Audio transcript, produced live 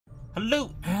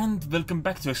Hello and welcome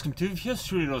back to XCOM 2.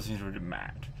 Just really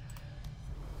mad.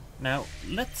 Now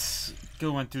let's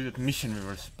go and do that mission we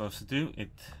were supposed to do.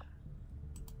 It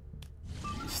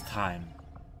is time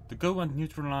to go and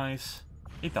neutralize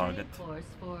a target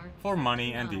for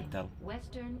money and intel.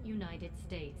 Western United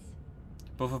States.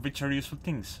 Both of which are useful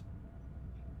things.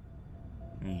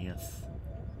 Yes.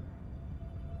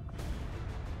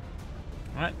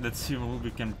 Alright, let's see who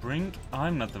we can bring.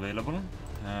 I'm not available.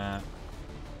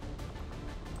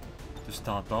 To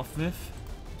start off with,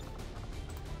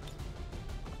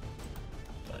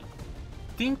 I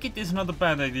think it is not a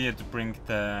bad idea to bring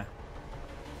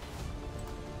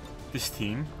this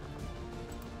team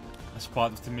as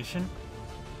part of the mission.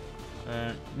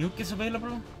 Nuke is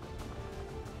available,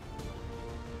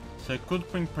 so I could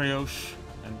bring Priosh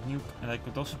and Nuke, and I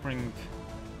could also bring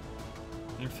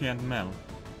Infi and Mel.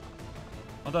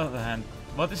 On the other hand,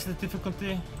 what is the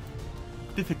difficulty?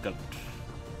 Difficult.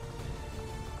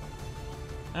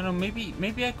 I don't know,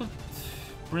 maybe I could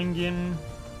bring in...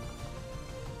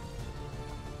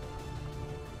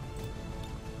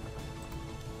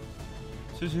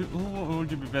 So who would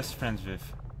you be best friends with?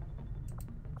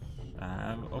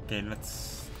 Okay,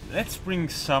 let's bring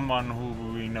someone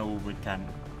who we know we can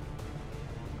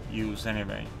use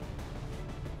anyway.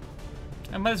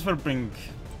 I might as well bring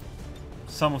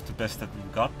some of the best that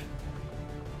we've got.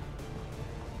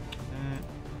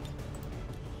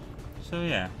 So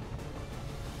yeah.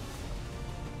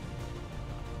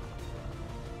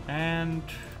 And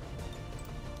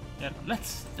yeah,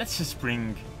 let's just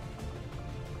bring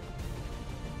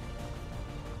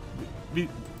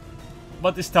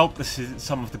what is doubtless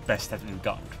some of the best that we've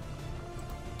got.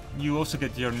 You also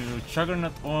get your new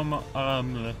Juggernaut armor.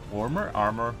 One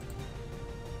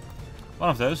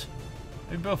of those,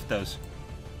 maybe both of those,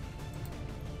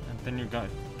 and then you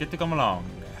get to come along.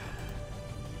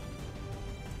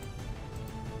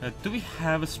 Do we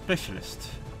have a specialist?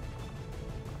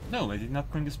 No, I did not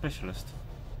bring a specialist.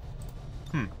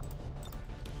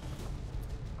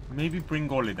 Maybe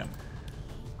bring Ollie then.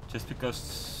 Just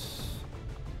because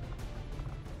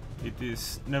it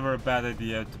is never a bad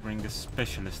idea to bring a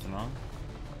specialist along.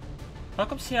 How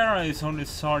come Sierra is only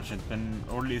sergeant when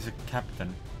Ollie is a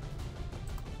captain?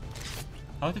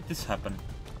 How did this happen?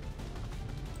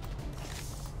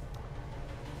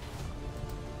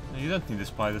 No, you don't need a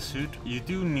spider suit. You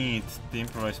do need the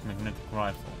improvised magnetic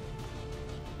rifle.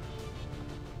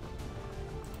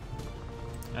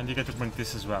 And you get to bring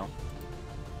this as well.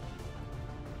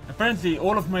 Apparently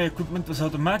all of my equipment was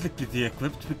automatically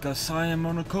de-equipped because I am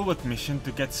on a covert mission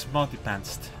to get smarty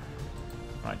pantsed.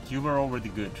 Right, you were already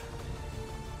good.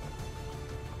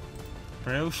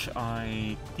 Priosh,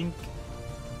 I think...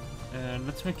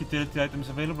 let's make utility items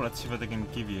available. Let's see what I can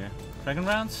give you. Dragon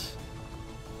rounds?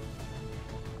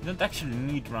 You don't actually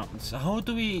need rounds. How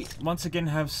do we once again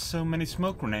have so many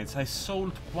smoke grenades? I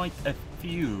sold quite a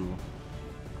few.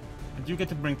 And you get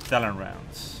to bring Talon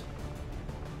rounds.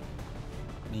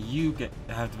 You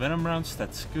have the Venom rounds,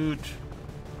 that's good.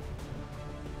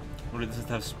 Or does it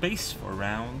have space for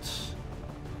rounds?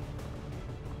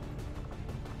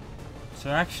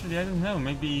 So actually, I don't know,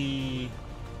 maybe...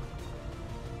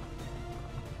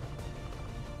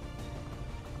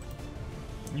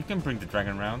 You can bring the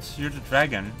dragon rounds, you're the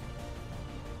dragon.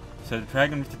 So the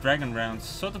dragon with the dragon rounds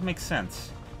sort of makes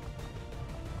sense.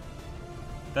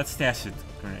 That's the acid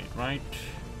grenade, right?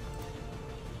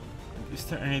 And is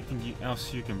there anything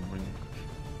else you can bring?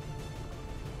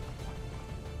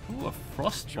 Ooh, a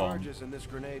frost bomb. Charges in this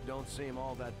grenade don't seem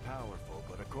all that powerful,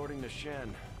 but according to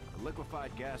Shen, the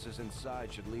liquefied gases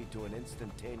inside should lead to an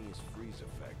instantaneous freeze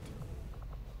effect.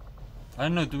 I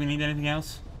don't know, do we need anything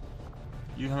else?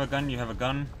 You have a gun, you have a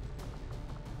gun.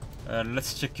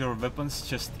 Let's check your weapons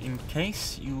just in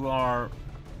case. You are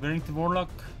wearing the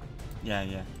Warlock?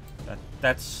 Yeah.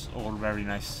 That's all very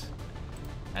nice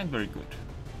and very good.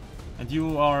 And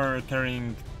you are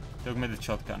carrying the augmented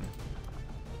shotgun,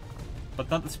 but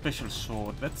not a special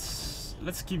sword. Let's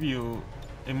give you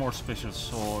a more special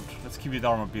sword. Let's give you the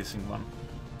armor piercing one,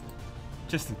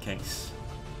 just in case.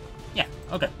 Yeah,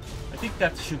 okay. I think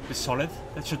that should be solid.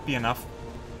 That should be enough.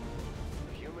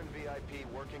 The human VIP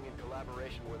working in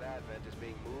collaboration with Advent is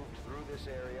being moved through this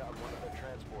area on one of their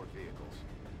transport vehicles.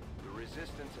 The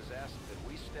Resistance has asked that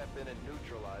we step in and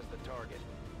neutralize the target.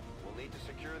 We'll need to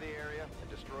secure the area and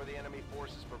destroy the enemy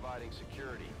forces providing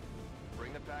security.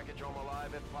 Bring the package home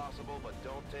alive if possible, but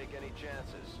don't take any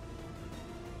chances.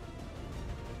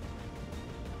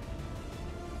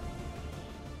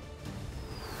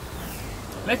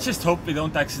 Let's just hope we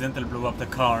don't accidentally blow up the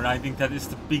car. I think that is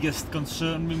the biggest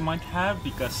concern we might have,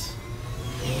 because...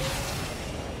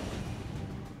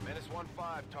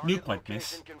 -1-5, Nuke might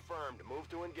miss. Location confirmed. Move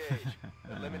to engage.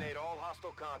 Eliminate all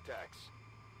hostile contacts.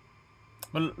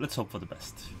 Well, let's hope for the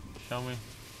best, shall we?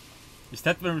 Is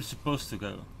that where we're supposed to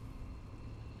go?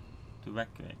 To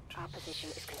evacuate. Our position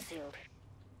is concealed.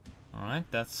 Alright,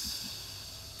 that's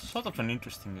sort of an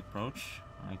interesting approach,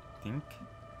 I think.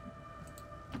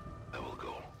 I will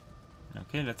go.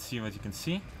 Okay, let's see what you can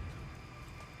see.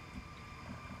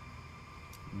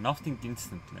 Nothing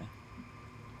instantly.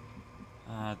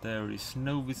 There is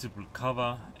no visible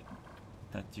cover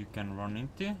that you can run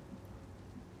into.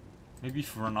 Maybe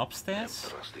if you run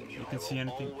upstairs, you can see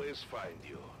anything. Always find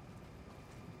you.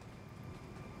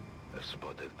 I've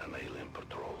spotted an alien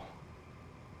patrol.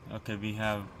 Okay, we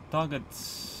have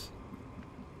targets.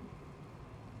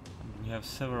 We have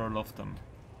several of them.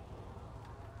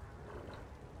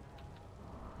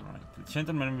 Right, the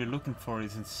gentleman we're looking for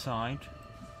is inside.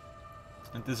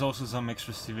 And there's also some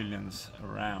extra civilians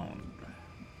around.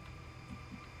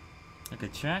 Okay,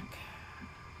 check.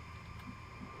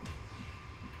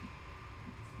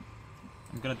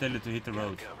 I'm gonna tell you to hit the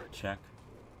road. Check.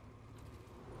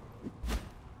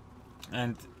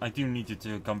 And I do need you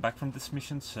to come back from this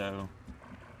mission, so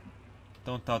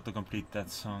don't thought to complete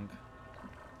that song.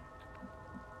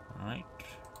 Alright.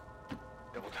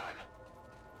 Double time.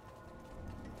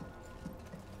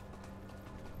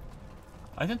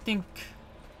 I don't think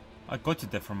I got you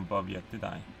there from above yet, did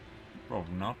I?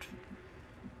 Probably not.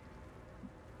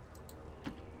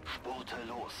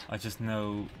 I just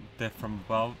know death from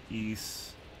above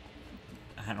is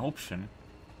an option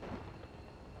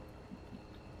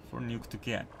for Nuke to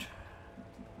get.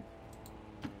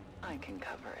 I can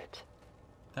cover it.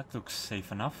 That looks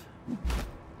safe enough.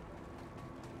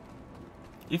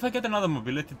 If I get another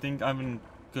mobility thing, I will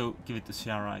go give it to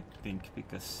Sierra, I think,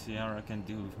 because Sierra can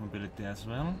do with mobility as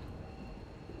well.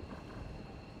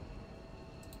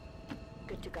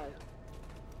 Good to go.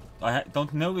 I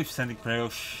don't know if sending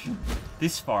Brioche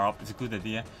this far up is a good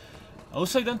idea.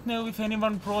 Also, I don't know if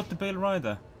anyone brought the Bale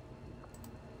Rider.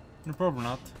 No, probably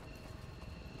not.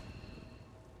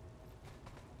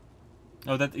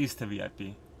 Oh, that is the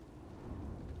VIP.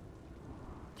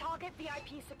 Target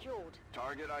VIP secured.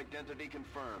 Target identity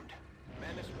confirmed.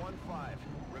 Menace 1-5.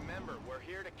 Remember, we're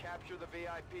here to capture the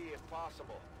VIP if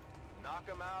possible. Knock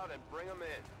them out and bring them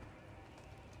in.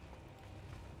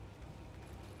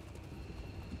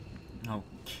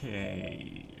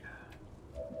 Okay.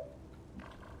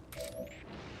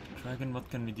 Dragon, what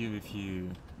can we do with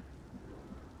you?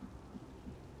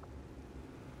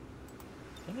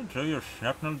 Can you throw your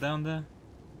shrapnel down there?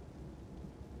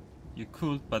 You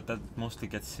could, but that mostly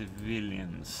gets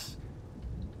civilians.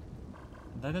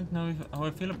 And I don't know how I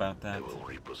feel about that. I will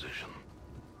reposition.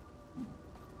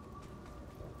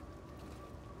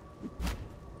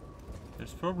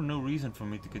 There's probably no reason for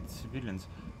me to get civilians.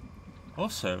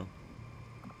 Also,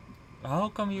 how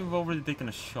come you've already taken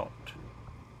a shot?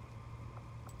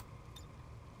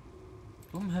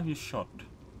 Whom have you shot? You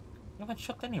haven't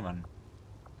shot anyone.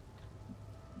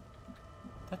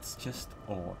 That's just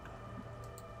odd.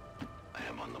 I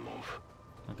am on the move.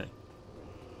 Okay.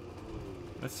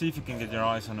 Let's see if you can get your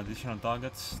eyes on additional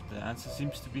targets. The answer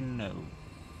seems to be no.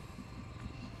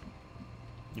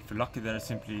 If you're lucky, there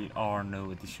simply are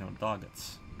no additional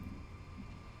targets.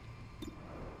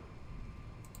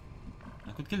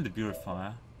 I could kill the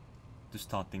purifier to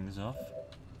start things off.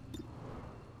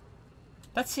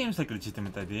 That seems like a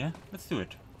legitimate idea. Let's do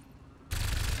it.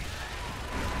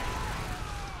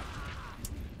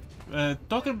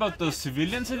 Talking about those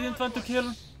civilians I didn't want to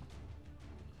kill.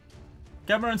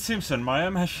 Cameron Simpson,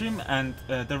 Mariam Hashim, and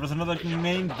there was another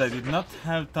name that I did not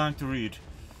have time to read.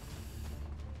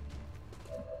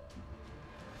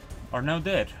 Are now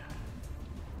dead.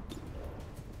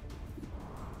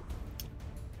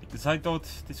 Because I thought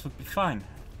this would be fine.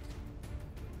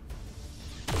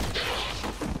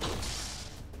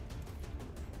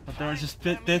 But there are just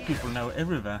dead people now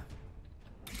everywhere.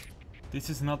 This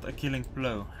is not a killing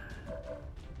blow.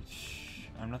 Which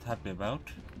I'm not happy about.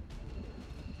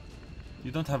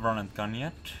 You don't have run and gun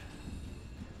yet.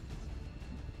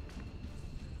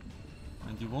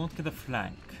 And you won't get a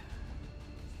flank.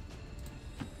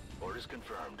 Orders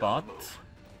confirmed. But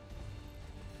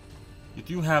you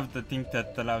do have the thing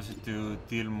that allows you to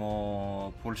deal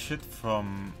more bullshit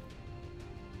from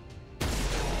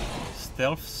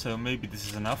stealth, so maybe this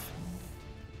is enough.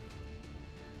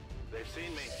 They've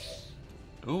seen me.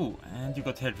 Ooh, and you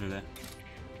got head through there.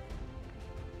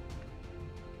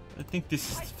 I think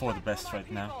this is for the best right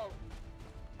now.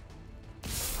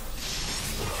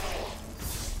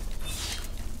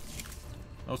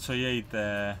 Also, yay,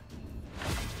 the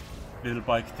little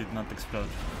bike did not explode.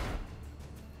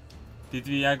 Did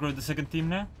we aggro the second team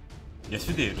now? Yes,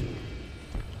 we did.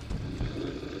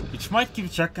 Which might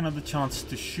give Jack another chance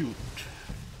to shoot.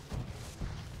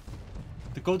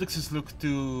 The codexes look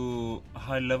too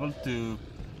high level to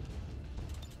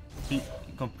be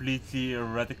completely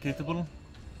eradicatable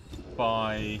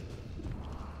by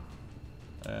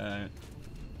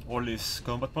all this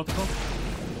combat protocol.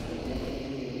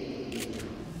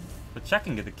 But Jack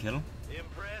can get a kill.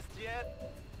 Impressed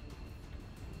yet?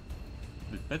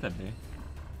 It better be.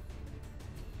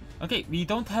 Okay, we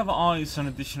don't have eyes on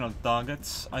additional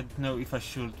targets. I don't know if I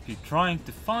should be trying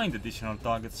to find additional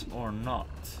targets or not.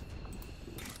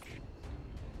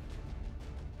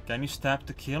 Can you stab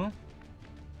to kill?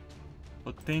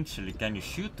 Potentially. Can you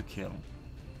shoot to kill?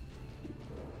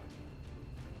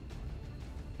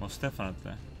 Most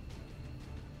definitely.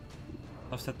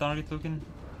 How's that target looking?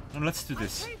 No, let's do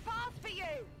this. Too fast for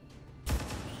you.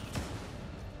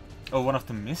 Oh, one of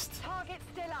them missed? Target's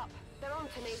still up. They're on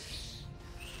to me.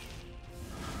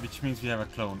 Which means we have a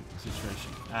clone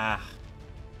situation. Ah.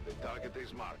 The target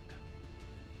is marked.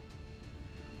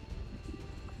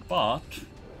 But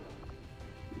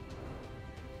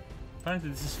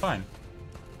apparently this is fine.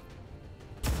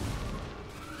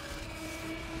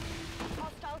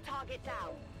 Hostile target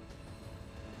down.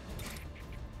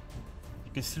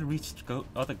 You can still reach the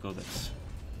other codex.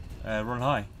 Roll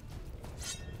high.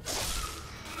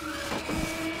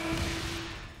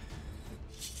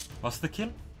 Was the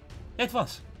kill? Yeah, it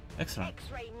was. Excellent.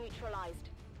 X-ray neutralized.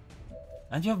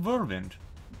 And you have Whirlwind,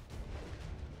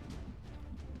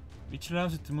 which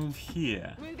allows you to move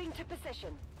here, Moving to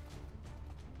position.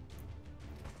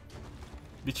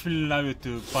 which will allow you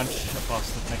to punch a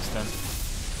bastard next turn.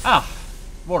 Ah!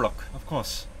 Warlock, of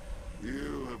course.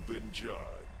 You have been judged.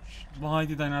 Why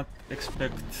did I not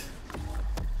expect...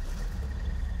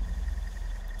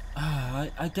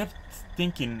 I kept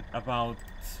thinking about...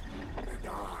 And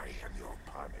I am your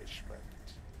punishment.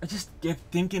 I just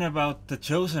kept thinking about the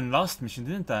Chosen last mission,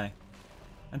 didn't I?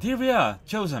 And here we are,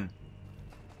 Chosen.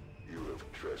 You have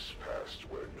trespassed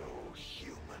where no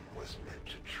human was meant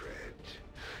to tread.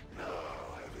 Now,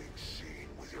 having seen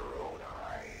with your own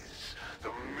eyes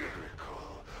the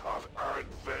miracle of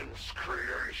Advent's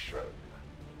creation.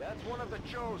 That's one of the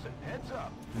Chosen. Heads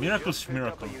up. Miracle's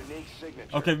miracle.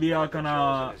 Okay, we are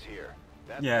gonna...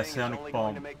 Yeah, Psionic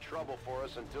Bomb.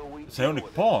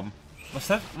 Psionic Bomb? Was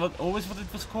that always what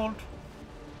it was called?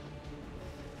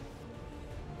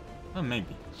 Oh,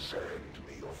 maybe. Send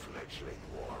me your fledgling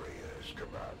warriors,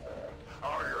 Commander.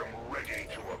 I am ready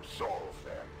to absolve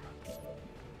them.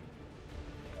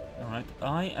 Alright,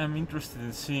 I am interested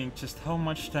in seeing just how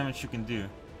much damage you can do.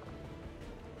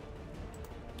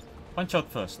 Punch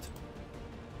out first.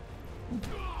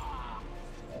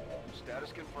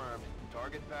 Status confirmed.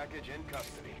 Target package in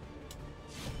custody.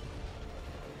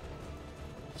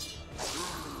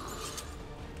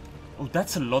 Oh,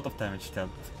 that's a lot of damage dealt.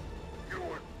 You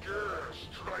would dare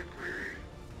strike me?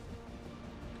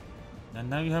 And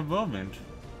now you have Whirlwind,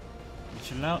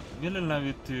 which will allow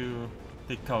you to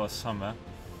take cover somewhere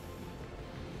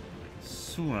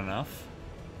soon enough.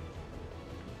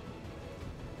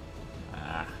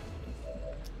 Ah.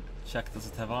 Jack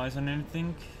doesn't have eyes on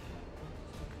anything.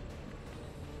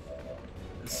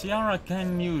 Ciara,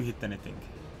 can you hit anything?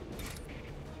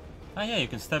 Ah yeah, you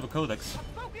can stab a codex.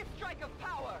 Focus strike of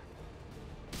power.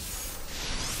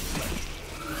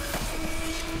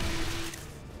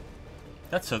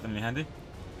 That's certainly handy.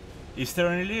 Is there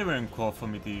any Lyrium core for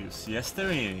me to use? Yes,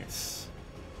 there is.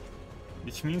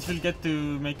 Which means we'll get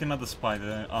to make another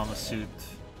spider armor suit.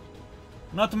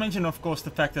 Not to mention, of course,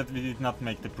 the fact that we did not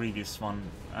make the previous one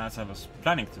as I was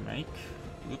planning to make.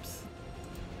 Oops.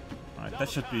 Alright, that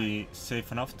should be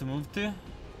safe enough to move to.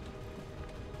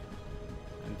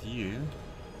 And you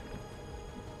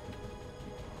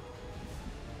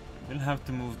will have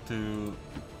to move to...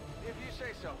 If you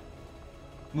say so.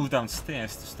 Move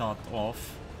downstairs to start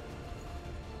off.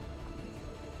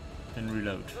 Then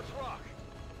reload. Let's rock.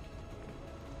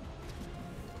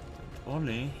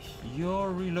 Ollie,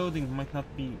 your reloading might not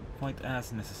be quite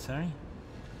as necessary.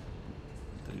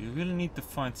 So you will need to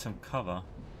find some cover.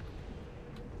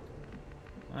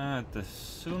 The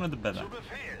sooner the better.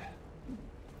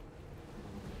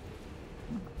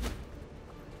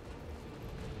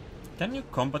 Can you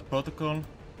combat protocol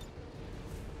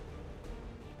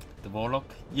the Warlock?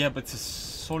 Yeah, but it's a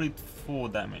solid 4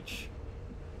 damage.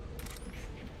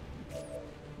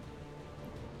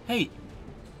 Hey!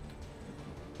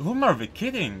 Whom are we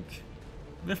kidding?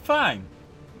 We're fine.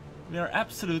 We are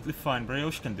absolutely fine.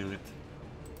 Brioche can do it.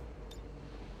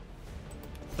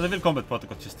 But I will combat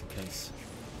protocol just in case.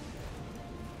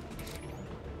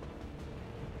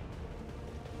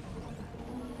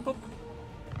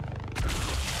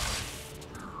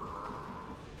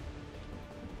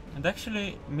 And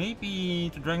actually,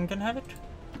 maybe the dragon can have it?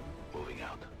 Moving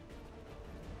out.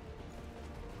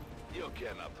 You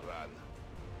cannot run.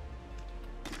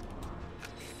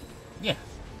 Yeah,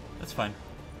 that's fine.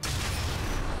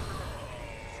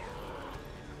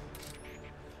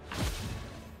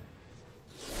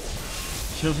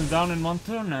 Chosen down in one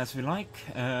turn, as we like.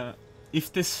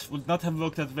 If this would not have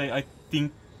worked that way, I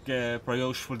think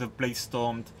Brioche would have blade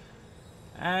stormed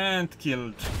and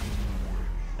killed.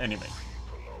 Anyway.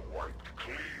 Wiped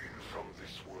clean from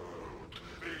this world.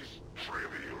 These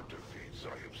trivial defeats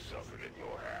I have suffered in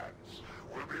your hands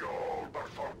will be all but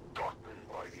forgotten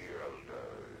by the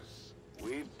elders.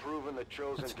 We've proven the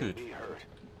Chosen That's can good. be hurt.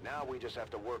 Now we just have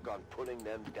to work on putting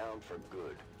them down for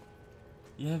good.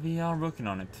 Yeah, we are working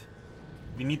on it.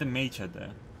 We need a mage head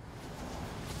there.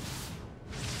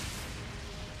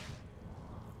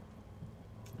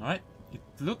 Alright, it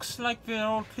looks like we're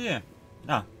all clear.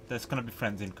 Ah, there's gonna be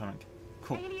friends incoming.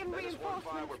 Cool. Alien Menace 1-5, we're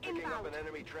reinforcements picking up inbound. an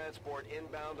enemy transport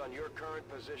inbound on your current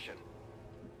position.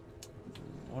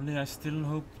 Only I still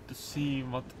hope to see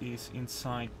what is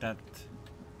inside that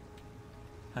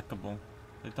hackable.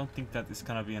 I don't think that is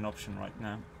gonna be an option right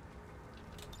now.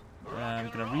 I'm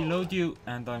gonna reload you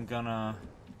and I'm gonna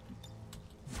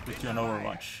put you on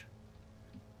Overwatch.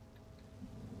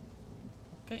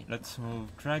 Okay, let's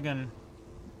move Dragon.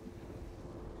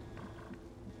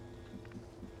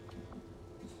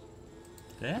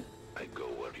 There? I go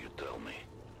where you tell me.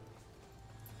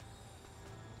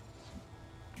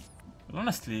 Well,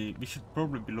 honestly, we should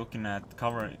probably be looking at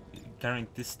carrying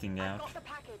this thing I've out. got the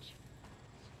package.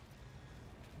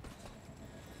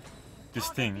 This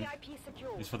Target thing VIP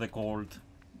secured. is what I called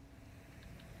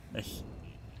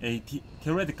a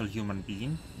theoretical human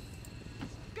being.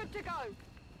 Good to go.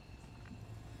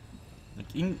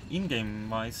 Like in-game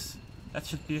wise, that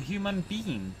should be a human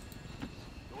being.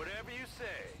 Whatever you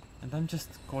say. And I'm just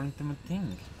calling them a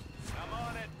thing. I'm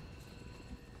on it.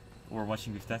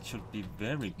 Overwatching with that should be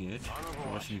very good.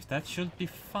 Overwatching with that should be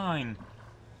fine.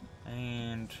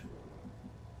 And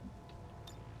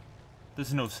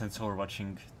there's no sense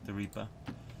overwatching the Reaper.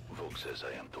 Volk says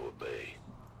I am to obey.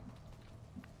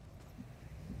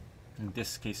 In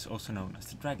this case also known as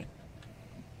the Dragon.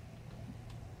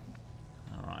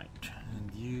 Alright,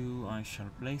 and you I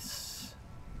shall place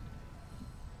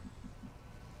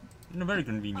in a very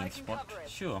convenient spot.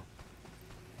 Sure.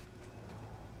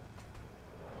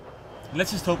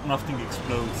 Let's just hope nothing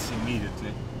explodes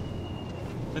immediately.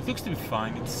 It looks to be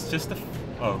fine, it's just a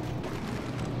oh.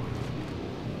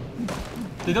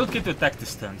 They don't get to attack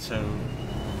this turn, so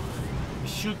we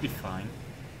should be fine.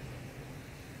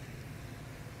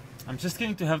 I'm just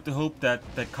going to have to hope that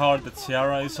the car that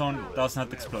Ciara is on does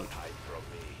not explode.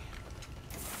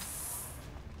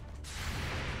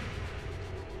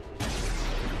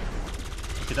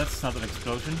 Okay, that's not an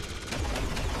explosion.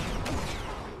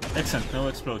 Excellent, no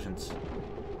explosions.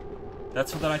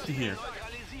 That's what I like to hear.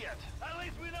 At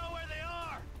least we know where they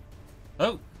are.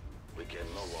 Oh! We can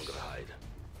no longer hide.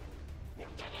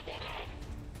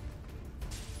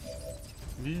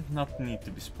 We did not need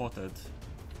to be spotted.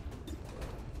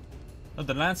 Oh,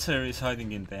 the Lancer is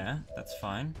hiding in there. That's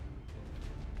fine.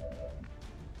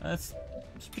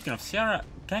 Speaking of Ciara,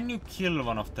 can you kill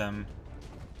one of them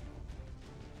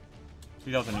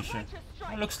without an issue?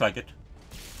 It looks like it.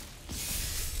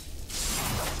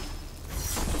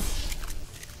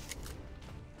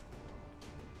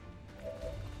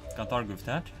 Can't argue with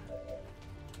that.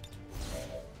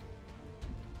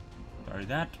 Sorry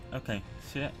that. Okay,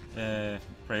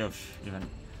 Brioche even.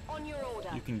 On your order.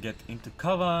 You can get into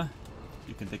cover.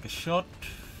 You can take a shot.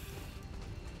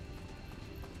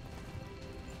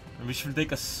 Which will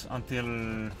take us until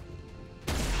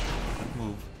that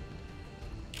move.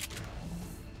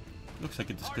 Looks like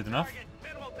it is good enough.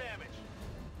 Minimal damage.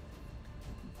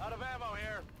 Out of ammo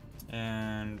here.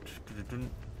 And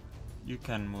you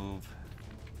can move.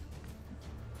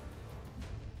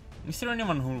 Is there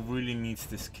anyone who really needs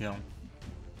this kill?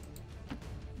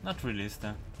 Not really, is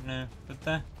there? No,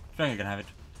 but Dragon can have it.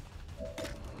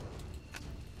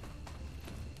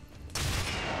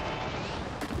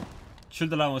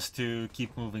 Should allow us to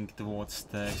keep moving towards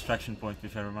the extraction point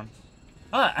with everyone.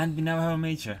 Ah, and we now have a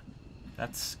major.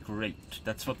 That's great.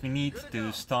 That's what we need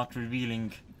to start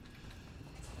revealing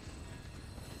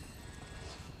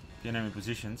the enemy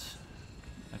positions.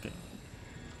 Okay.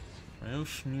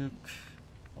 Brioche, nuke.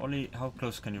 Ollie, how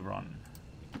close can you run?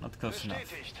 Not close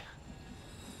enough.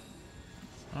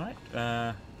 Alright,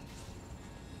 shall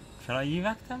I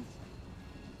evac them?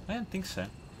 I don't think so.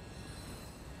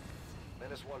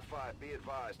 Menace 1-5, be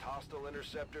advised, hostile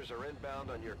interceptors are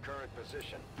inbound on your current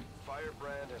position.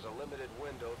 Firebrand has a limited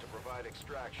window to provide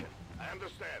extraction. I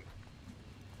understand.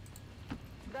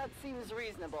 That seems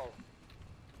reasonable.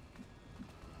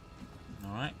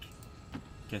 Alright.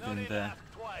 Get No in need to there. ask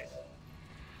twice.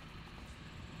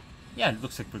 Yeah, it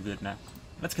looks like we're good now.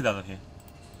 Let's get out of here.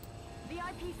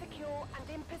 VIP secure and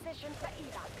in position for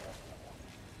evac.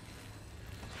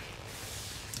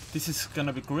 This is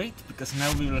gonna be great because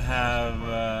now we will have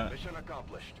Mission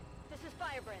accomplished. This is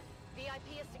Firebrand.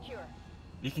 VIP is secure.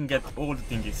 we can get all the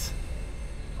thingies.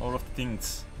 All of the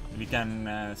things. We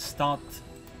can start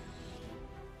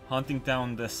hunting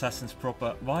down the assassins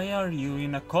proper. Why are you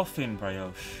in a coffin,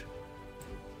 Brioche?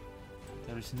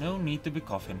 There is no need to be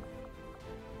coffin.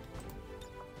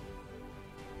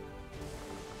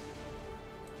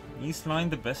 Is line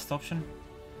the best option?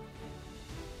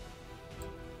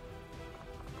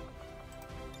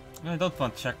 I don't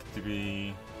want Jack to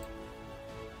be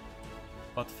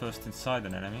butt first inside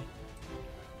an enemy.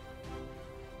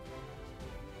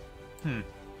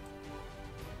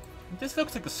 This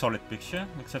looks like a solid picture,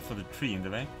 except for the tree in the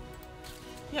way.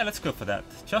 Yeah, let's go for that.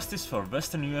 Justice for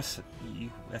Western US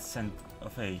and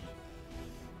of A.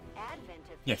 Advent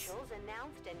Yes. officials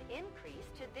announced an increase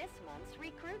to this month's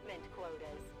recruitment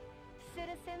quotas.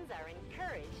 Citizens are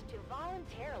encouraged to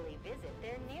voluntarily visit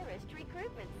their nearest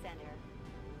recruitment center.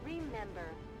 Remember,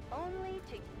 only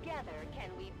together can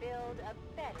we build a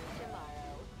better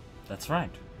tomorrow. That's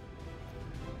right.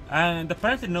 And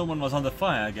apparently no one was under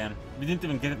fire again. We didn't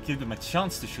even give them a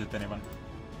chance to shoot anyone.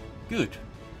 Good.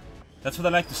 That's what I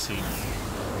like to see.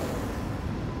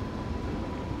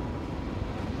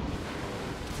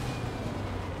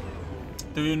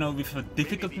 Do you know, with a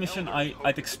difficult mission,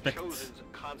 I'd expect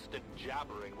Constant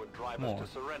jabbering would drive more us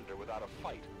to surrender without a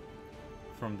fight.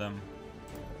 from them.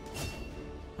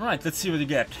 Alright, let's see what you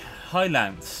get.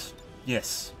 Highlands.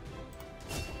 Yes.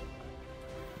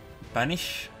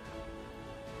 Banish.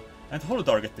 And holo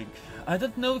targeting. I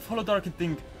don't know if holo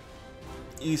targeting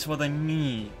is what I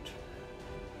need.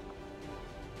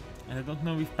 And I don't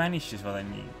know if banish is what I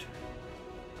need.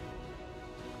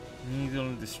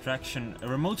 Needle, distraction. A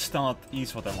remote start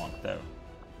is what I want though.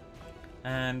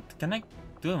 And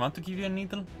do I want to give you a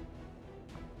needle?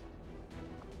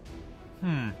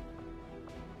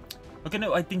 Okay,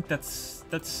 no, I think that's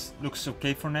looks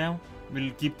okay for now.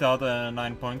 We'll keep the other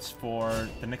 9 points for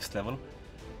the next level.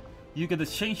 You get a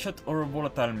chain shot or a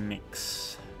volatile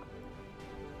mix.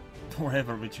 Or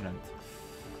ever vigilant.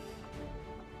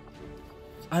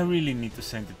 I really need to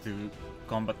send it to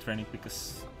combat training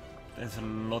because there's a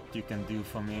lot you can do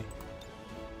for me.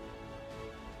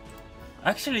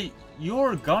 Actually,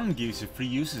 your gun gives you free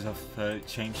uses of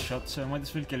chain shot, so I might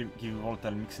as well give you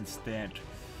volatile mix instead.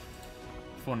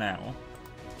 For now.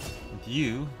 And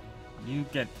you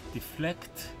get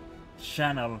deflect,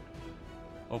 channel,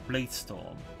 or blade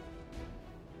storm.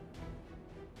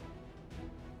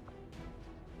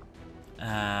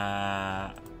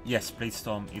 Yes, blade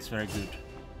storm is very good.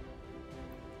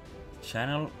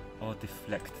 Channel or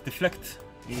deflect. Deflect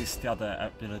is the other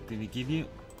ability we give you.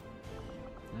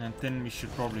 And then we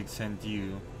should probably send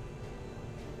you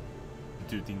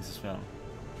 2 things as well.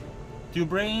 2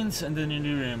 brains and an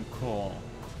Indoril core.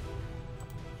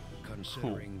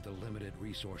 Considering the limited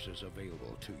resources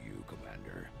available to you,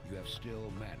 Commander, you have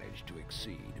still managed to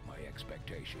exceed my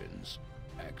expectations.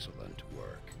 Excellent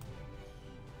work.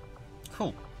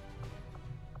 Cool.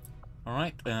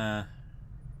 Alright,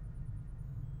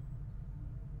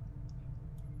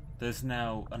 there's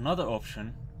now another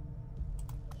option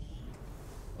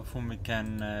of whom we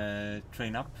can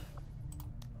train up.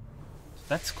 So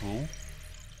that's cool.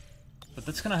 But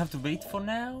that's gonna have to wait for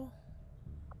now?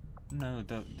 No,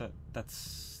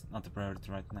 that's not the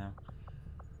priority right now.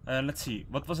 Let's see,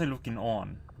 what was I working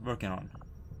on?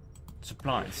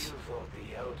 Supplies. You thought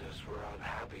the elders were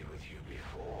unhappy with you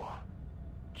before.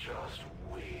 Just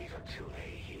wait until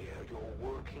they hear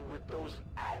you're working with those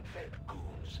Advent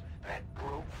goons that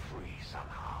broke free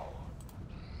somehow.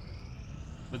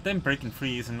 But them breaking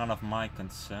free is none of my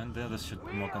concern. The others should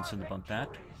be more concerned about that.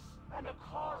 And the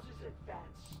cause is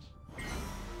advanced.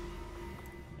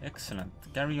 Excellent.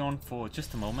 Carry on for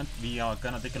just a moment. We are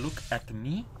gonna take a look at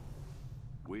me.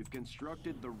 We've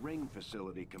constructed the ring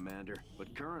facility, Commander,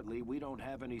 but currently we don't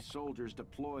have any soldiers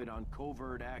deployed on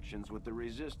covert actions with the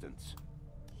Resistance.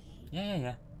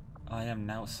 Yeah. I am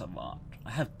now savant.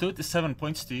 I have 37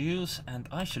 points to use, and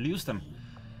I shall use them.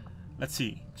 Let's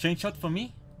see. Chain shot for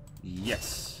me?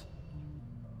 Yes.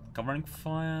 Covering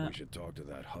fire. We should talk to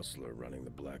that hustler running the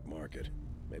black market.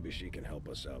 Maybe she can help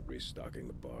us out restocking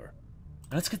the bar.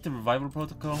 Let's get the revival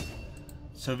protocol,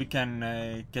 so we can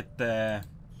get the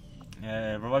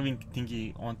reviving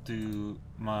thingy onto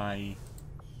my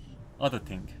other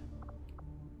thing.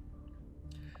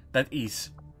 That is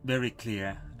very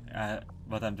clear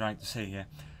what I'm trying to say here.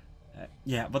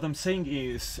 Yeah, what I'm saying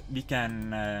is we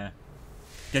can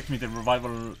get me the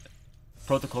revival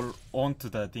protocol onto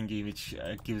the thingy, which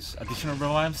gives additional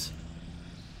revives.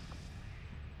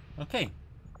 Okay.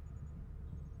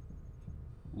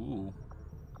 Ooh.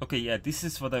 Okay, yeah, this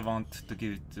is what I want to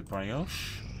give to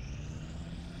Brioche.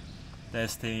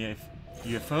 There's the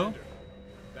UFO.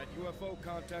 That UFO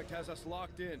contact has us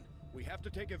locked in. We have to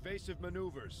take evasive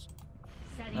maneuvers.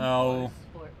 Setting Oh.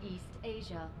 course for East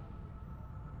Asia.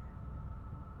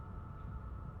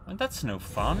 And that's no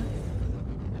fun.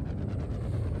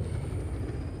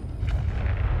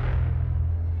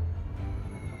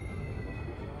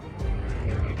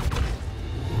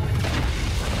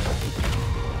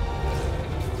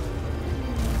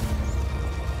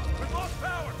 We've lost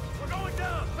power! We're going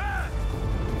down! Fast!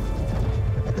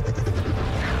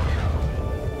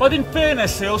 But in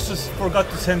fairness, I also forgot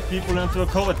to send people into a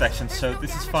covert action, so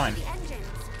this is fine.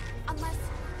 Unless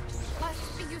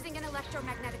be using an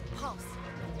electromagnetic pulse.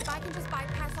 If I can just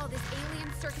bypass all this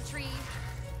alien circuitry.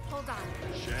 Hold on.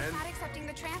 Shen? It's not accepting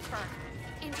the transfer.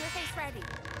 Interface ready.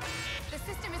 The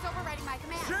system is overriding my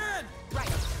command. Shen! Right.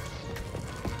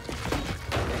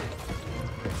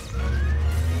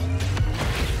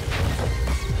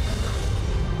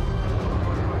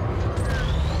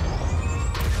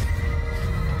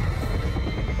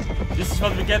 This is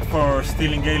what we get for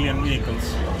stealing alien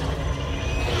vehicles.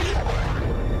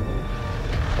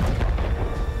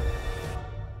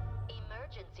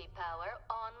 Emergency power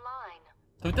online.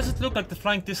 So it doesn't look like the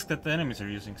flying disc that the enemies are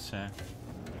using, so...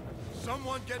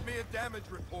 Someone get me a damage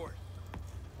report.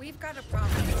 We've got a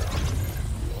problem.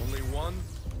 Only one?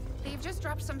 They've just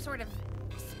dropped some sort of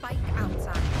spike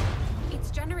outside. It's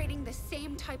generating the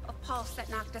same type of pulse that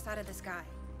knocked us out of the sky.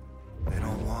 They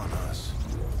don't want us.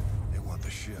 They want the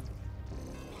ship.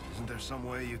 Isn't there some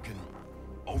way you can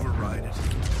override it?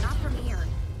 Not from here.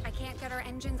 I can't get our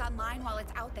engines online while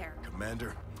it's out there.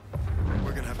 Commander,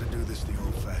 we're gonna have to do this the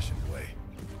old-fashioned way.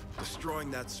 Destroying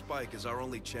that spike is our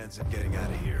only chance of getting out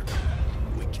of here.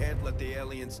 We can't let the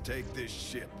aliens take this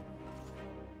ship.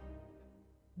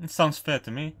 It sounds fair to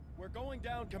me. We're going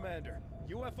down, Commander.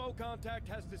 UFO contact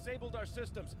has disabled our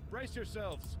systems. Brace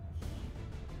yourselves.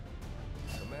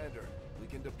 Commander, we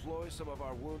can deploy some of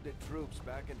our wounded troops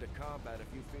back into combat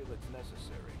if you feel it's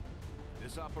necessary.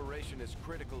 This operation is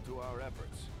critical to our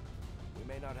efforts. We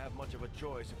may not have much of a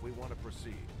choice if we want to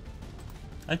proceed.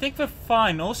 I think we're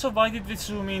fine. Also, why did we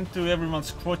zoom into everyone's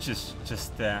crotches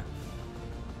just there?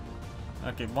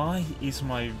 Okay, why is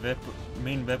my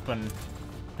main weapon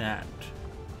that?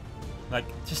 Like,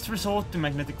 just resort to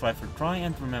magnetic rifle. Try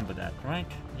and remember that, right?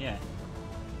 Yeah.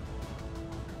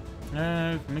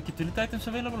 Make utility items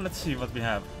available? Let's see what we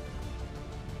have.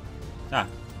 Ah,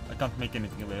 I can't make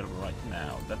anything available right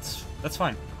now. That's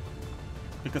fine.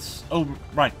 Because, oh,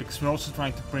 right, because we're also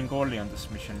trying to bring Orly on this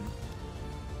mission.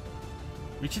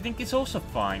 Which I think is also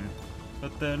fine.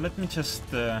 But let me just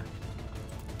set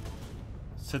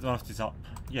one of these up.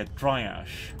 Yeah,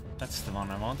 Triage. That's the one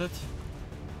I wanted.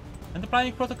 And the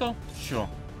planning protocol? Sure.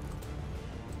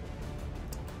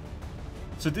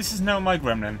 So this is now my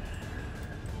gremlin.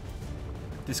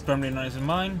 This gremlin is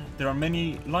mine. There are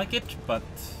many like it, but,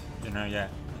 you know, yeah.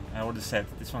 I already said,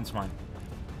 this one's mine.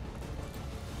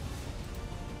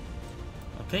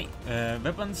 Okay,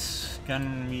 weapons.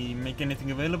 Can we make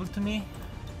anything available to me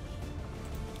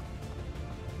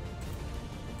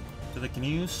that I can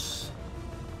use?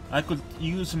 I could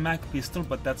use a mag pistol,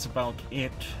 but that's about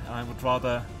it. I would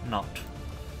rather not.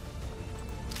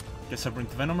 Guess I'll bring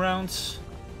the venom rounds.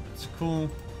 It's cool.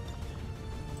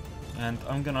 And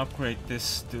I'm gonna upgrade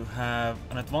this to have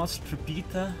an advanced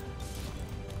repeater.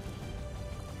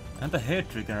 And a hair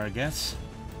trigger, I guess.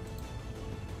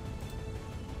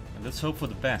 And let's hope for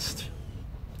the best.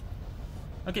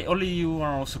 Okay, Ollie, you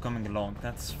are also coming along.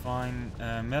 That's fine.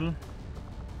 Mel,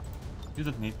 you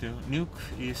don't need to. Nuke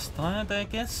is tired, I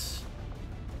guess.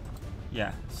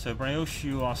 Yeah, so Brioche,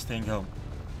 you are staying home.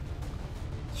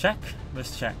 Jack?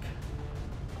 Where's Jack?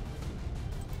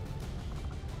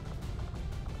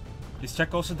 Is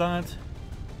Jack also died?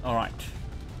 Alright.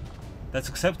 That's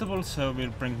acceptable, so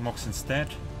we'll bring Mox instead.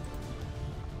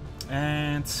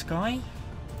 And Sky?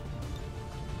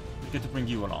 We get to bring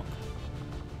you along.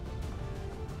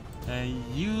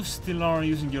 You still are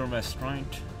using your vest,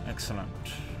 right? Excellent.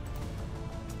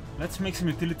 Let's make some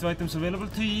utility items available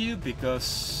to you,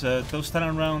 because those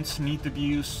Talon rounds need to be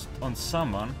used on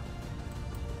someone.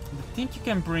 I think you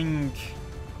can bring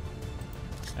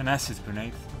an acid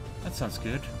grenade. That sounds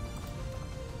good.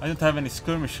 I don't have any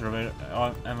skirmisher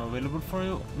available for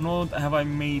you, nor have I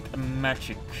made a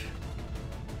magic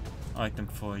item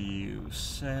for you,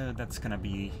 so that's gonna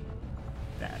be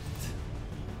that.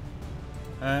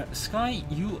 Sky,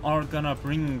 you are gonna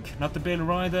bring not the Bale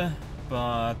Rider,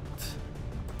 but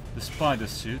the spider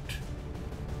suit.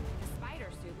 The spider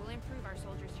suit will improve our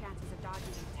soldiers' chances of dodging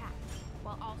an attack,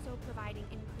 while also providing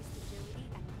increased agility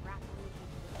and grappling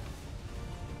capability.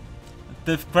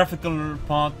 The graphical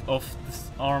part of this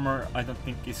armor I don't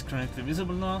think is currently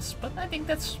visible to us, but I think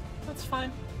that's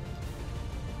fine.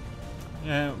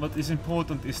 What is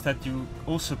important is that you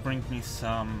also bring me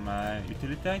some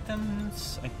utility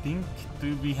items, I think.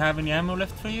 Do we have any ammo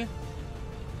left for you?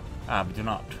 Ah, we do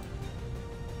not.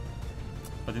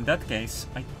 But in that case,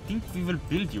 I think we will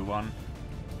build you one.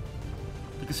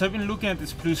 Because I've been looking at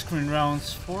these blue screen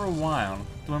rounds for a while.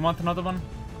 Do I want another one?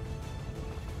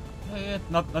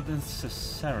 Not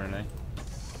necessarily.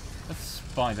 Let's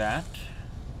buy that.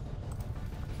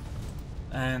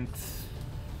 And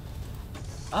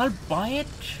I'll buy it.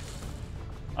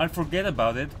 I'll forget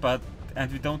about it,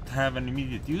 and we don't have an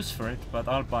immediate use for it, but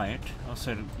I'll buy it.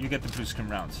 Also, you get the blue screen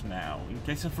rounds now. In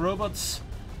case of robots,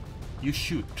 you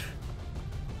shoot.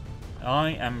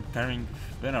 I am carrying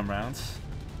venom rounds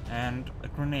and a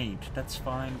grenade. That's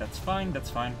fine, that's fine, that's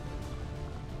fine.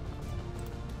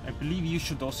 I believe you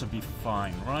should also be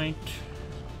fine, right?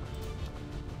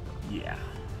 Yeah.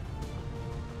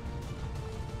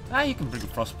 Ah, you can bring a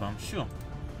frost bomb, sure.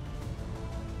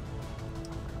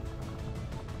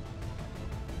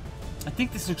 I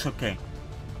think this looks okay.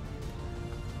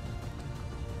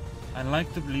 I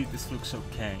like to believe this looks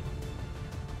okay.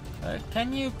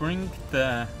 Can you bring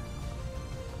a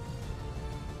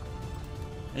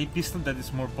pistol that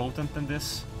is more potent than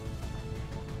this?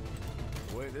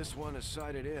 The way this one is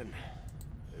sighted in,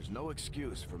 there's no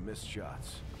excuse for missed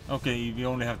shots. Okay, we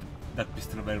only have that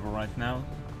pistol available right now.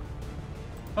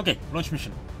 Okay, launch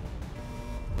mission.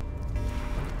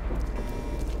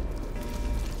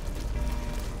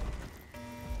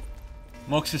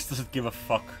 Moxis doesn't give a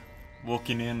fuck.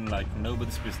 Walking in like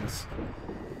nobody's business.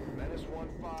 Menace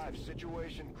 1-5,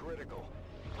 situation critical.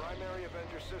 Primary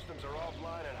Avenger systems are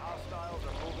offline and hostiles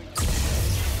are moving to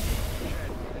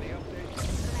Shed, any updates?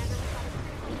 Commander, we got a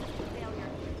critical system failure.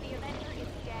 The Avenger is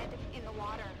dead in the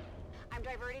water. I'm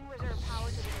diverting reserve power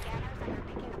to the scanners and they're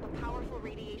picking up a powerful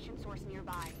radiation source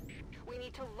nearby. We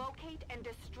need to locate and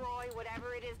destroy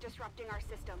whatever it is disrupting our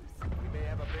systems. We may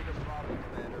have a bigger problem,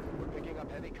 Commander. We're picking up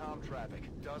heavy comm traffic.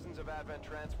 Dozens of Advent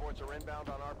transports are inbound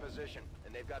on our position,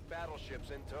 and they've got battleships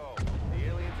in tow. The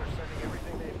aliens are sending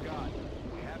everything they've got.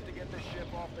 We have to get the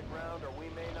ship off the ground or we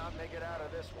may not make it out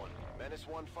of this one. Menace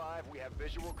 1-5, we have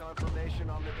visual confirmation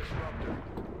on the disruptor.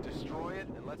 Destroy it,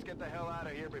 and let's get the hell out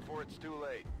of here before it's too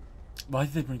late. Why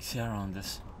did they bring Sierra on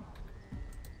this?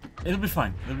 It'll be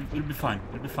fine. It'll be fine.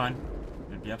 It'll be fine.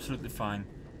 It'll be absolutely fine.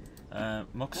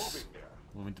 Mox,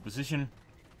 move into position.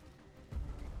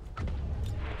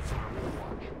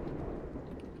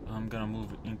 I'm gonna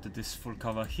move into this full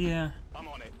cover here. I'm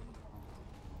on it.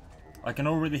 I can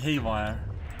already haywire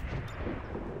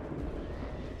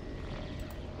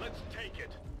Let's take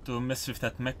it. to mess with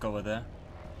that mech over there.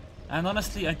 And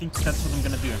honestly, I think that's what I'm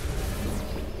gonna do.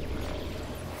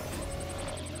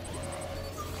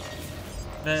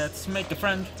 Let's make a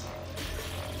friend.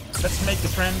 Let's make a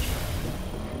friend.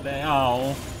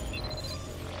 Oh.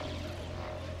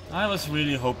 I was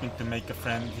really hoping to make a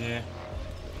friend here.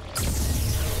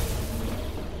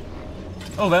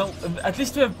 Oh well, at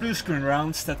least we have blue screen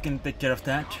rounds that can take care of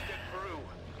that.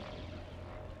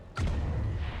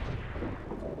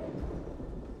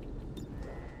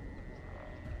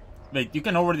 Wait, you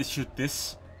can already shoot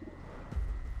this.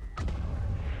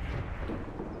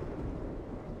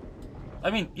 I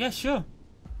mean, yeah, sure.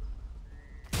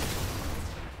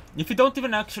 If you don't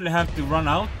even actually have to run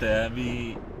out there,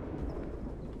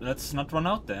 let's not run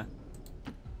out there.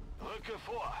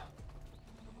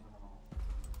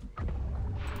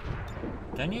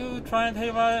 Can you try and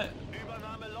haywire?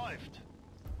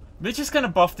 We're just gonna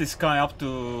buff this guy up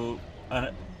to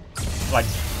like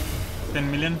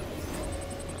 10 million.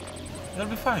 That'll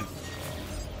be fine.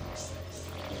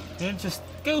 You just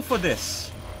go for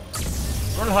this.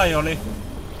 Roll high, Ollie.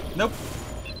 Nope.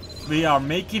 We are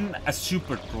making a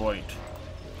super droid.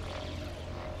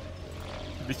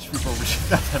 Which we probably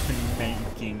should not have been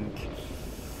making.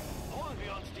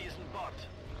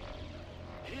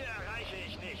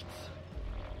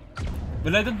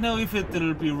 Well, I don't know if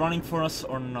it'll be running for us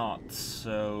or not,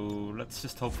 so let's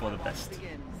just hope for the best.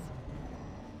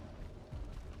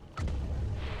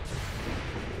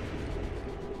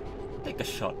 Take a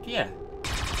shot, yeah.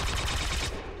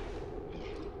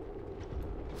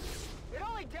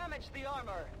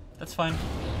 armor. That's fine.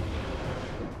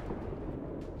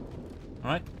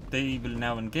 Alright, they will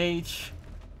now engage.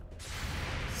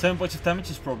 7 points of damage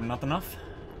is probably not enough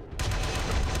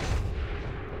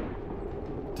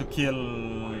to kill.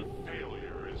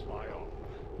 Failure is my own.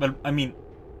 Well, I mean,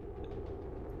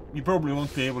 you probably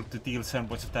won't be able to deal 7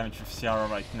 points of damage with Ciara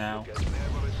right now. Can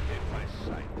never escape my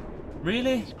sight.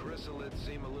 Really? These chrysalids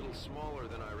seem a little smaller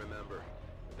than I remember.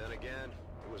 Then again,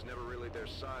 it was never really their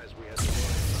size we had to worry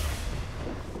about.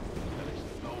 There is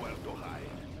nowhere to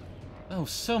hide. Oh,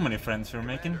 so many friends we're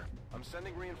making. Commander, I'm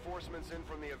sending reinforcements in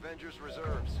from the Avengers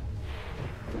reserves.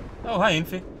 Oh, hi,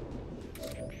 Infi.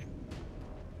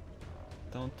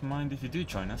 Don't mind if you do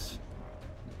join us.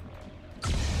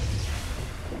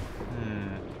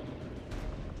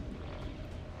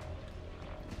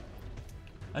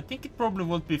 I think it probably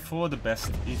would be for the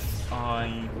best if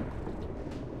I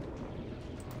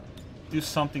do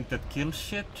something that kills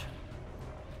shit.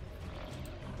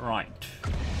 Right.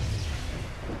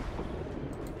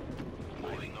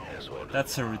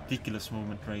 That's a ridiculous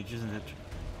movement range, isn't it?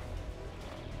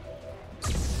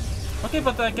 Okay,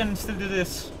 but I can still do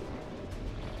this.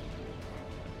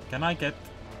 Can I get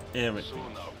everything?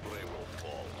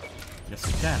 Yes,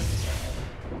 I can.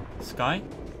 Sky?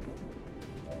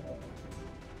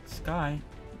 Sky?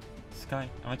 Sky,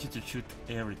 I want you to shoot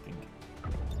everything.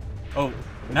 Oh,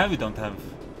 now we don't have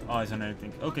eyes on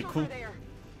anything. Okay, cool.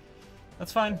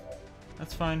 That's fine.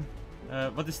 That's fine.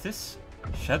 What is this?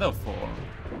 Shadow form.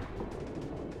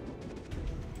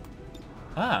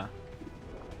 Ah.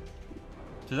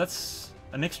 So that's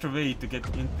an extra way to get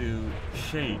into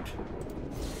shade.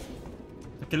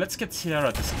 Okay, let's get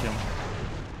Ciara this kill.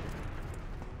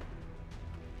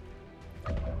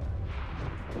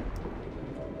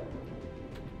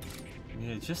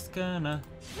 We're just gonna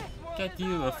get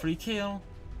you a free kill.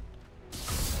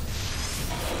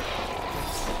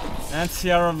 And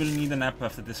Ciara will need a nap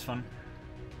after this one.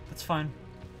 That's fine.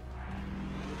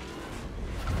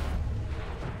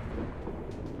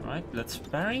 Alright, let's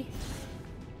parry.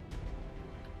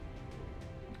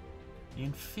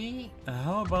 Infi,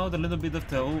 how about a little bit of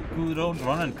the good old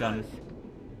run and gun?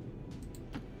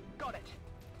 Got it.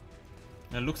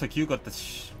 It looks like you got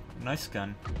this nice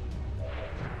gun.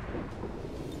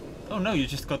 Oh no, you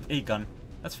just got a gun.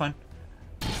 That's fine.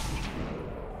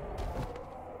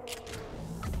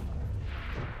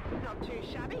 Not too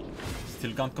shabby.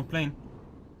 Still can't complain.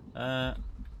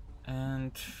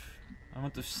 And I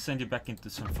want to send you back into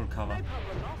some full cover. No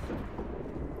problem, boss.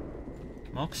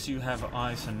 Mox, you have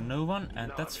eyes on no one,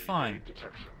 and that's fine.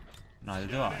 Neither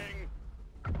do I.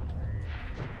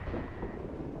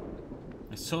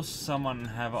 I saw someone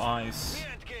have eyes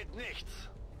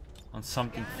on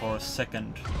something for a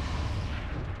second.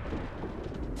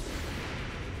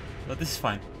 But this is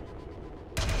fine.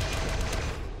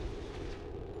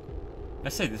 I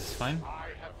say this is fine. I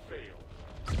have failed.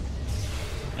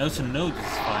 I also know this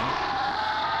is fine.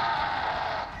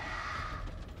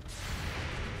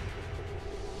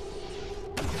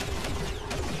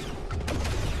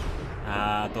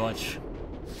 Ah, dodge.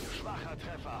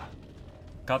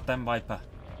 Goddamn Viper.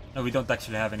 No, we don't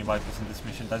actually have any Vipers in this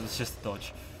mission, that was just a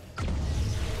dodge.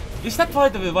 Is that why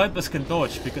the Vipers can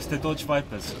dodge? Because they dodge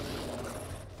Vipers?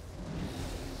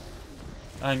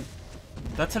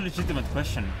 That's a legitimate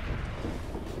question.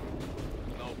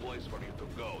 No place for you to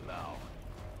go now.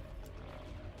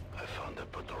 I found a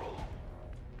patrol.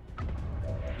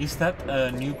 Is that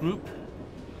a new group?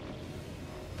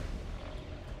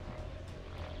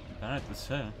 Apparently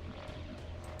so.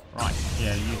 Right,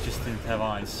 yeah, you just didn't have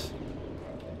eyes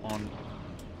on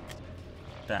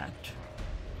that.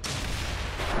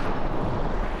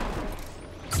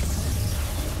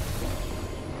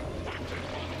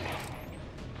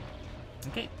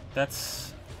 Okay,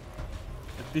 that's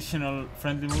additional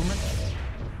friendly movement.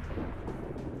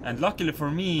 And luckily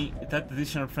for me, that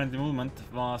additional friendly movement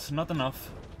was not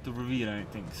enough to reveal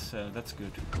anything, so that's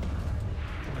good.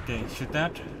 Okay, shoot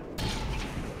that.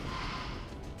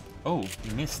 Oh,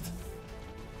 you missed.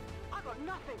 I got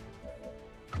nothing.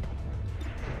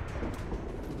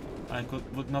 I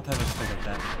would not have expected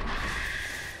that.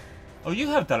 Oh, you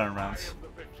have Talon rounds.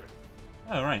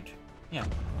 Oh, right. Yeah,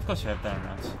 of course you have Talon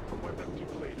rounds.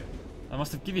 I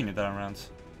must have given you Talon rounds.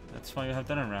 That's why you have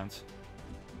Talon rounds.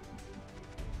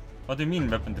 What do you mean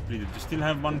weapon depleted? You still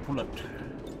have one bullet.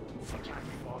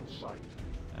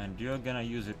 And you're gonna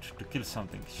use it to kill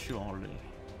something, surely.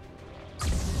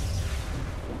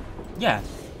 Yeah,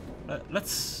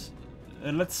 let's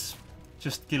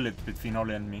just kill it between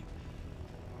Ollie and me.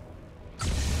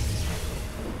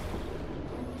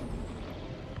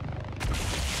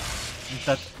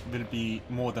 That will be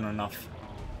more than enough.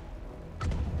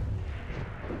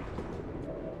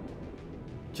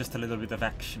 just a little bit of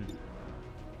action.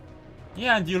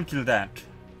 Yeah, and you'll kill that.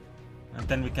 And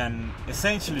then we can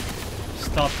essentially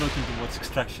start working towards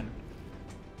extraction.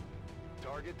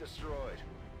 Target destroyed.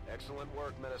 Excellent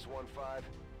work, Menace 1-5.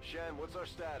 Shen, what's our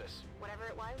status? Whatever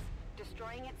it was,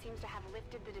 destroying it seems to have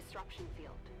lifted the disruption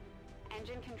field.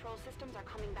 Engine control systems are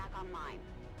coming back online.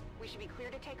 We should be clear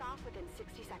to take off within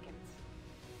 60 seconds.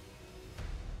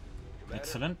 Commander,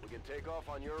 Excellent. we can take off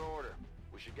on your order.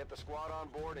 We should get the squad on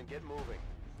board and get moving.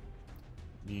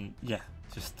 Yeah,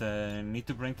 just need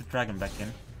to bring the dragon back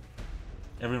in.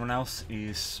 Everyone else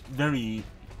is very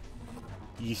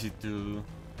easy to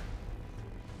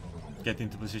get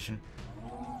into position.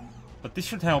 But this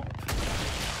should help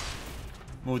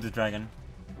move the dragon.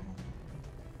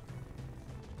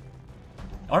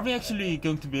 Are we actually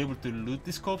going to be able to loot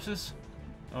these corpses?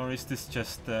 Or is this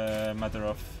just a matter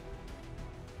of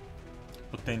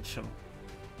potential?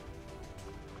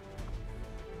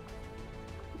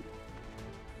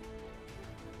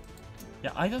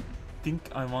 Yeah, I don't think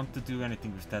I want to do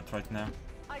anything with that right now.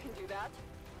 I can do that.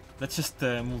 Let's just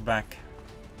move back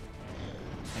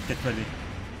and get ready.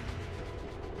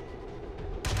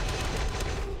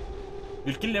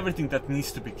 We'll kill everything that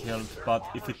needs to be killed, but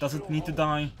if it doesn't need to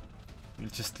die, we'll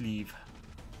just leave.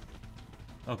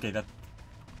 Okay, that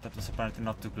was apparently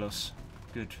not too close.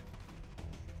 Good.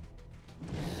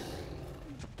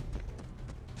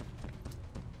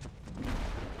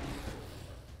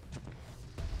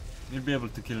 We'll be able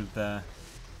to kill the...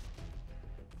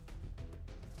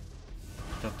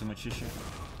 Not too much issue.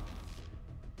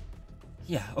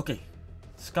 Yeah, okay.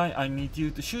 Sky, I need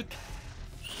you to shoot.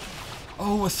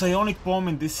 Oh, a psionic bomb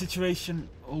in this situation.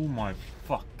 Oh my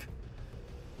fuck.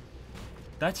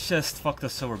 That just fucked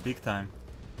us over big time.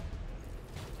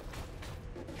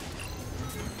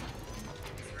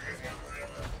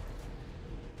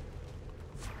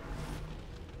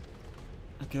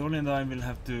 Okay, Oli and I will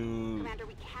have to... Commander,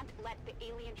 we can't let the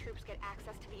alien troops get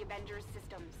access to the Avengers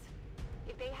systems.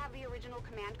 If they have the original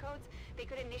command codes, they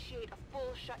could initiate a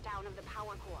full shutdown of the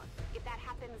power core. If that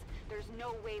happens, there's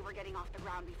no way we're getting off the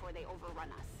ground before they overrun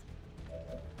us.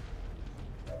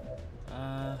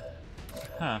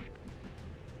 Huh.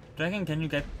 Dragon, can you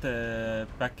get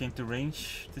back into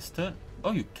range this turn?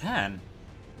 Oh, you can!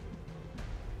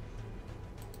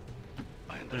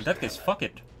 Well, in that case, fuck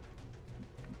it.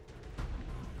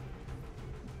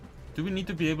 Do we need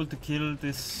to be able to kill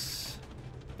this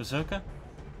berserker?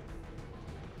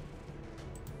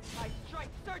 My strike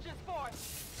surges forth!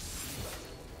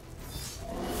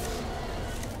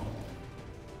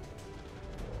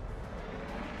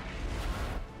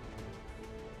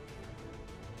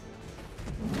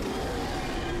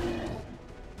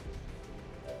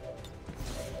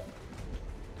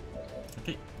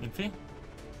 Okay, Infi.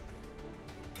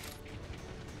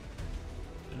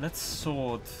 Let's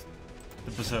sword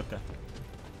the berserker.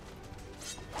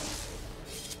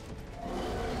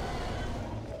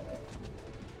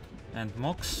 And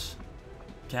Mox,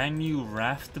 can you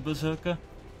raft the berserker?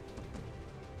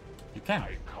 You can.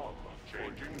 I come,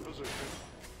 changing position.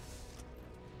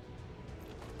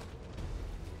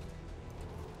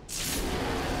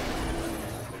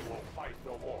 They will fight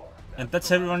no more. And that's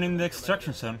everyone in the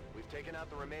extraction zone. We've taken out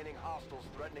the remaining hostiles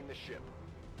threatening the ship.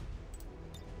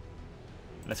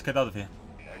 Let's get out of here.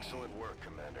 Excellent work,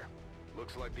 Commander.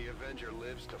 Looks like the Avenger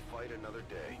lives to fight another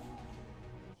day.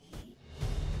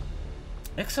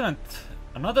 Excellent.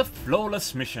 Another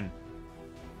flawless mission.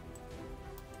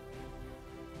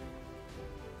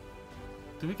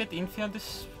 Do we get Infi on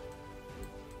this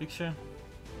picture?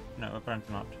 No,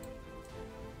 apparently not.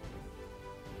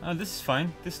 Oh, this is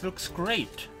fine. This looks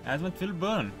great. Advent will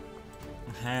burn.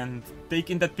 And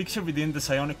taking that picture within the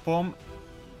psionic bomb,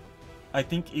 I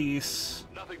think is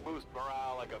Nothing boosts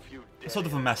morale like a few days. sort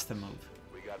of a master move.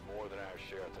 We got more than our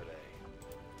share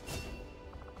today.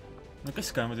 Okay,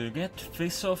 Sky, what do you get?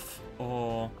 Face off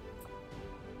or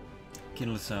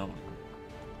kill zone?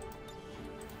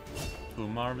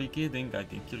 Whom are we kidding? I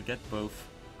think you'll get both.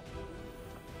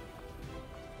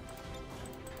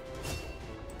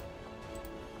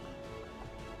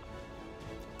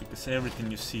 Because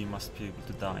everything you see must be able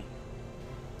to die.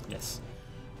 Yes.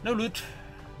 No loot.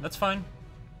 That's fine.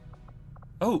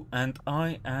 Oh, and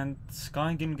I and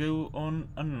Sky can go on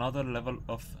another level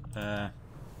of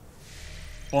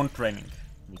bond training,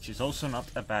 which is also not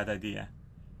a bad idea.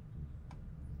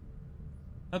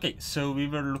 Okay, so we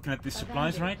were looking at the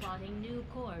supplies, right? New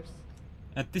course.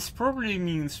 And this probably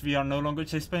means we are no longer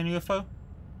chased by an UFO,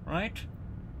 right?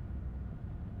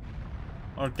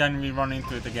 Or can we run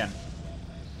into it again?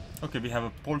 Okay, we have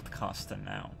a boltcaster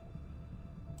now.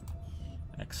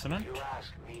 Excellent. If you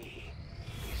ask me,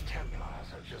 these Templars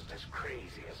are just as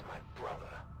crazy as my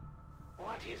brother.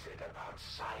 What is it about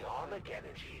psionic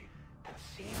energy that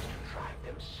seems to drive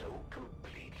them so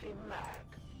completely mad?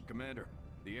 Commander,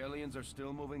 the aliens are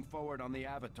still moving forward on the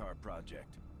Avatar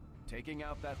project. Taking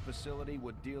out that facility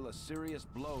would deal a serious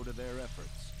blow to their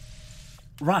efforts.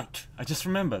 Right, I just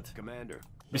remembered. Commander,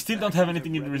 We still don't have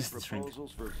anything in the resistance ring.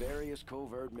 proposals for various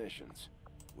covert missions.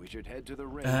 We should head to the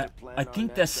ring to plan I our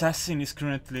think the next step. assassin is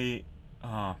currently...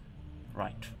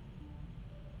 right.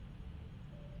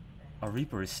 Our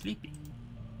Reaper is sleeping.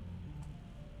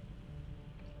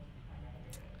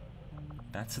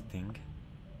 That's a thing.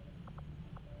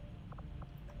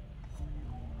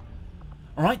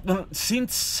 Alright, well,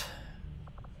 since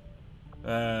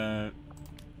the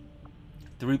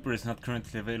Reaper is not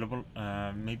currently available,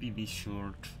 maybe we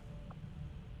should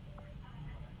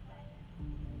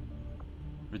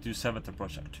reduce Avatar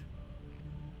project.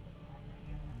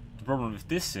 The problem with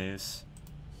this is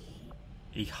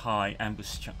a high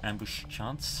ambush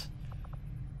chance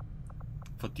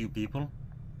for 2 people.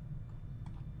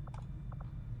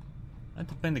 And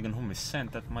depending on whom is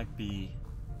sent, that might be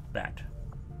bad.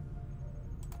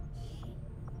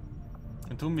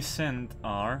 And whom we send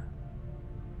are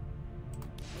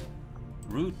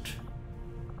Root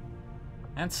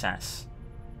and Sass.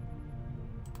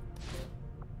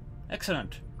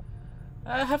 Excellent.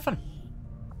 Have fun.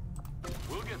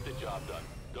 We'll get the job done.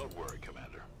 Don't worry,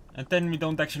 Commander. And then we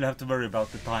don't actually have to worry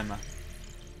about the timer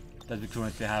that we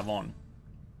currently have on.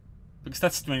 Because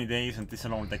that's 20 days and this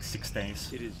will only take 6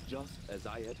 days. It is just as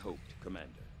I had hoped,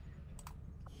 Commander.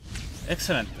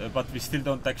 Excellent, but we still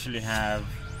don't actually have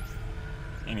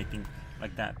anything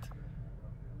like that.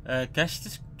 Cache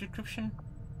description?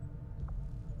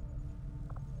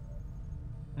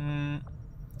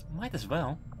 Might as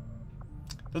well.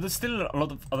 Though there's still a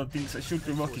lot of other things I should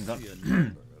be working on. A number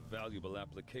of valuable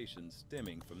applications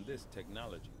stemming from this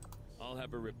technology. I'll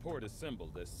have a report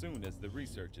assembled as soon as the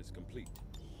research is complete.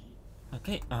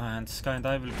 Okay, and Sky and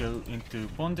I will go into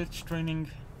bondage training,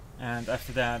 and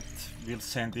after that we'll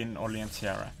send in Ollie and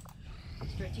Sierra.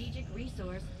 Strategic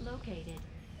resource located.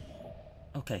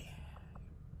 Okay.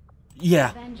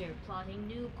 Yeah, Avenger plotting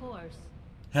new course.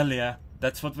 hell yeah,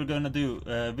 that's what we're gonna do.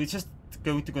 We're just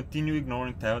going to continue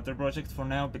ignoring the Avatar project for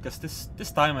now, because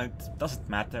this time it doesn't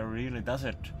matter really, does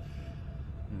it?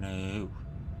 No.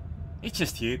 It's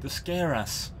just here to scare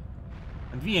us.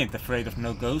 And we ain't afraid of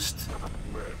no ghost.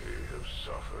 Many have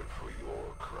suffered for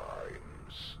your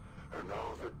crimes, and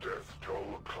now the death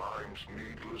toll climbs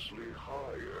needlessly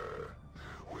higher.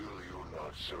 Will you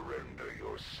not surrender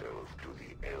yourself to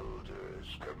the Elders,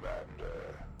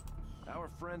 Commander? Our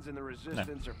friends in the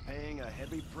Resistance are paying a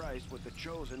heavy price with the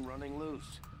Chosen running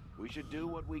loose. We should do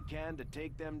what we can to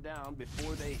take them down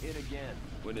before they hit again.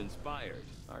 When inspired,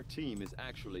 our team is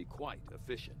actually quite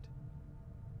efficient.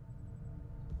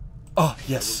 Oh, I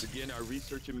yes. will begin our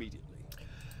research immediately.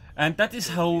 And that is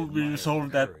how we Admire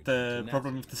resolve the that courage and tenacity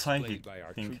problem with the displayed psychic by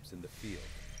our thing. troops in the field.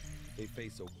 They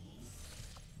face a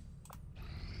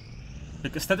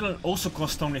Because that'll also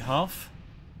cost only half,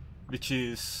 which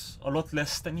is a lot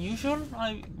less than usual,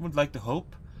 I would like to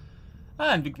hope.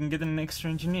 And we can get an extra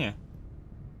engineer.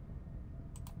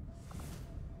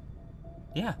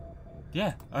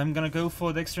 Yeah, I'm gonna go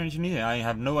for the extra engineer. I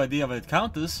have no idea what it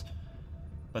counters,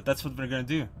 but that's what we're gonna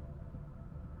do.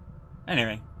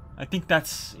 Anyway, I think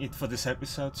that's it for this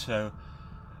episode, so...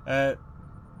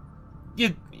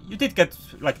 you did get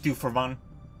like 2 for 1.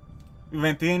 We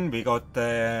went in, we got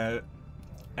an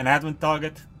advent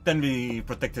target, then we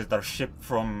protected our ship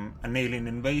from an alien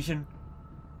invasion.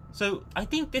 So I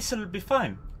think this will be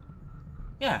fine.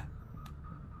 Yeah.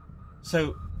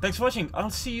 So thanks for watching, I'll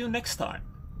see you next time.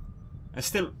 And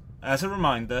still, as a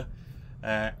reminder,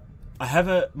 I have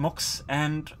a Mox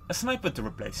and a sniper to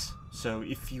replace. So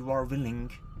if you are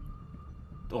willing,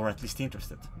 or at least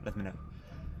interested, let me know.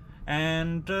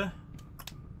 And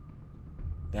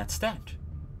that's that.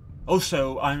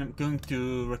 Also, I'm going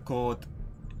to record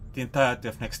the entirety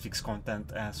of next week's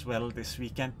content as well this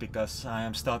weekend, because I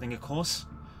am starting a course.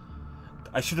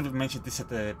 I should have mentioned this at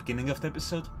the beginning of the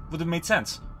episode. Would have made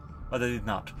sense, but I did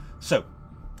not. So,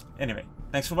 anyway,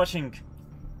 thanks for watching.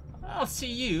 I'll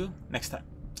see you next time.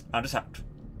 Anders out.